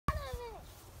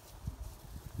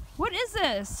What is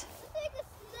this? It's like a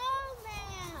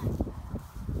snowman.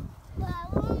 Well,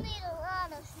 we'll need a lot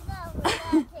of snow for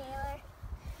that, Taylor.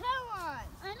 Come on.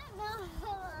 I don't know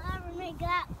how I'll ever make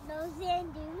up those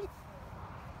sand dunes.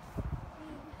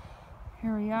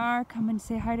 Here we are, coming to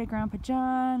say hi to Grandpa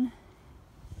John.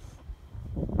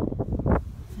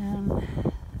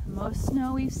 And most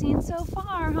snow we've seen so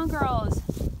far, huh, girls?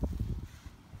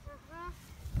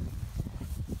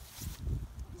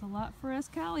 It's a lot for us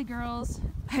Cali girls.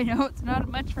 I know it's not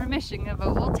much for Michigan,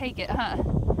 but we'll take it, huh?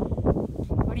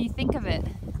 What do you think of it?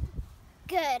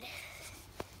 Good.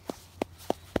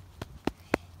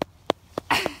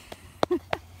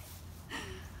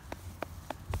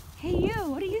 Hey you,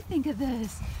 what do you think of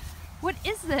this? What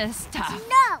is this stuff?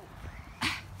 No.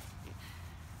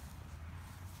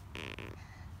 They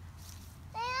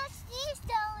don't see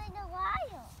snow in a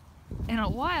while. In a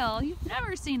while? You've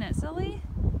never seen it, silly.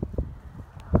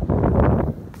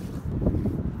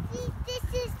 See, this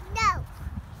is snow.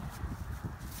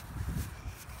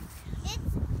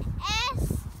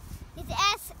 It's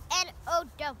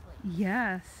S-N-O-W.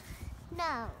 Yes.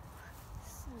 No.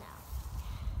 Snow.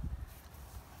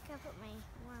 Gotta put my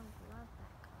warm glove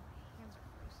back on. My hands are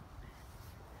frozen.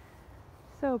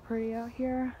 So pretty out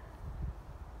here.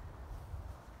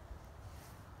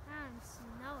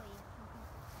 Snowy.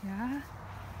 Yeah?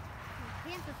 My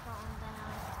pants are falling down.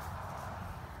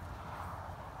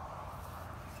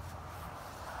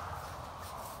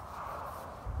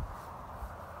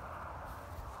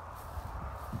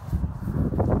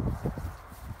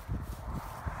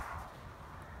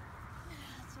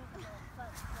 That's what the little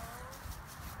bugs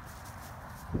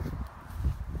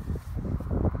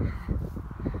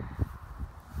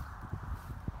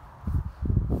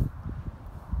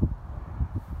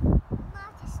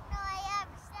Not the snow I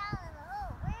ever saw in the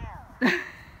whole world. Oh,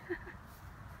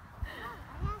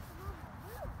 I have some on the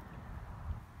roof.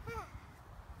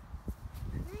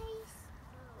 Nice.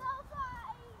 Snow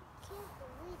fight! Can't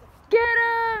believe it. Get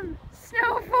him!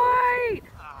 Snow fight!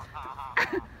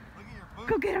 Look at your boots.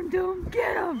 Go get him, Doom!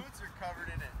 Get him! Boots are covered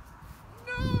in it.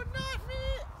 No, not me!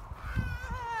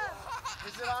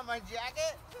 Is it on my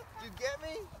jacket? Did you get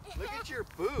me? Look at your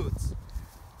boots.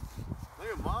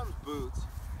 Look at Mom's boots.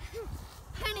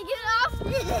 Trying to get off.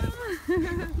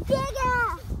 Get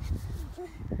off.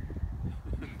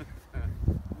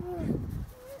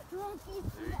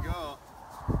 There you go.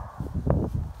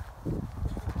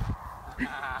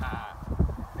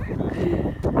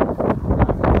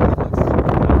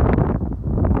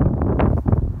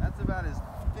 That's about as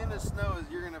thin as snow as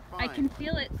you're gonna find. I can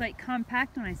feel it like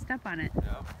compact when I step on it.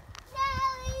 Yep.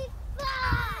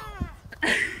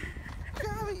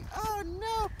 Golly, oh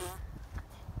no!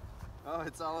 Oh,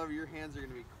 it's all over. Your hands are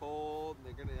gonna be cold,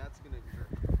 and that's gonna hurt.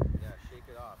 Yeah, shake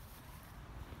it off.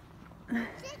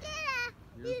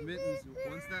 Your mittens.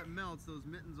 Once that melts, those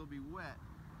mittens will be wet.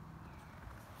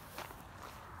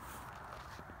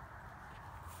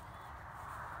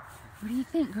 What do you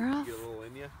think, girl? Get a little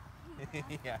in you.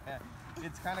 Yeah,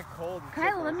 it's kind of cold.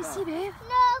 Kyla, let me see, babe.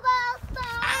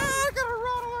 I gotta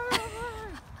run away!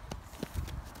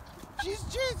 She's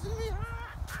chasing me!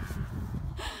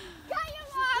 Got you,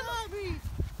 Mom.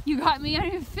 You got me, I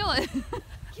didn't even feel it.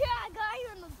 Yeah, I got you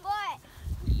in the butt.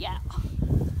 Yeah.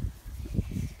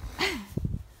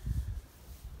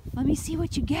 Let me see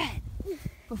what you get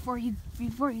before you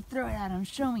throw it at him.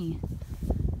 Show me.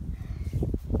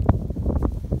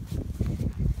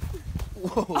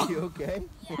 Whoa, you okay?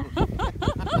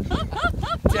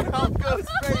 Down goes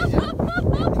Frazier. Down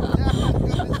goes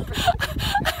Frazier.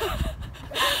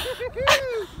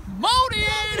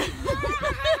 Moated!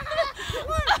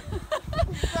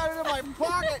 Got it in my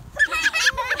pocket.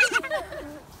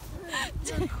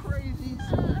 You're crazy.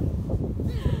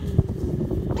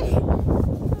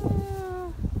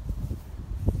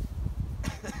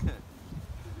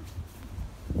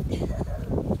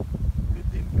 It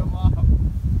didn't come off.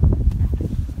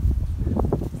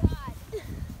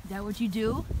 Is that what you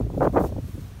do?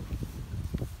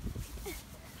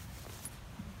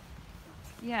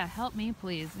 Yeah, help me,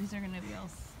 please. These are gonna be all.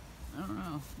 I don't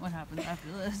know what happens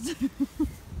after this.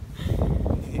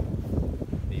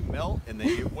 They melt and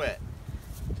they get wet,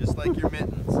 just like your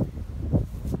mittens.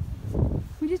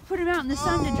 We just put them out in the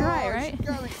sun to dry, right? She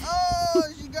got me. Oh,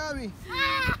 she got me.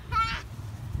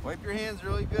 Wipe your hands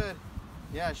really good.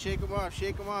 Yeah, shake them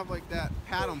off like that.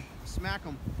 Pat them, smack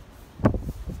them.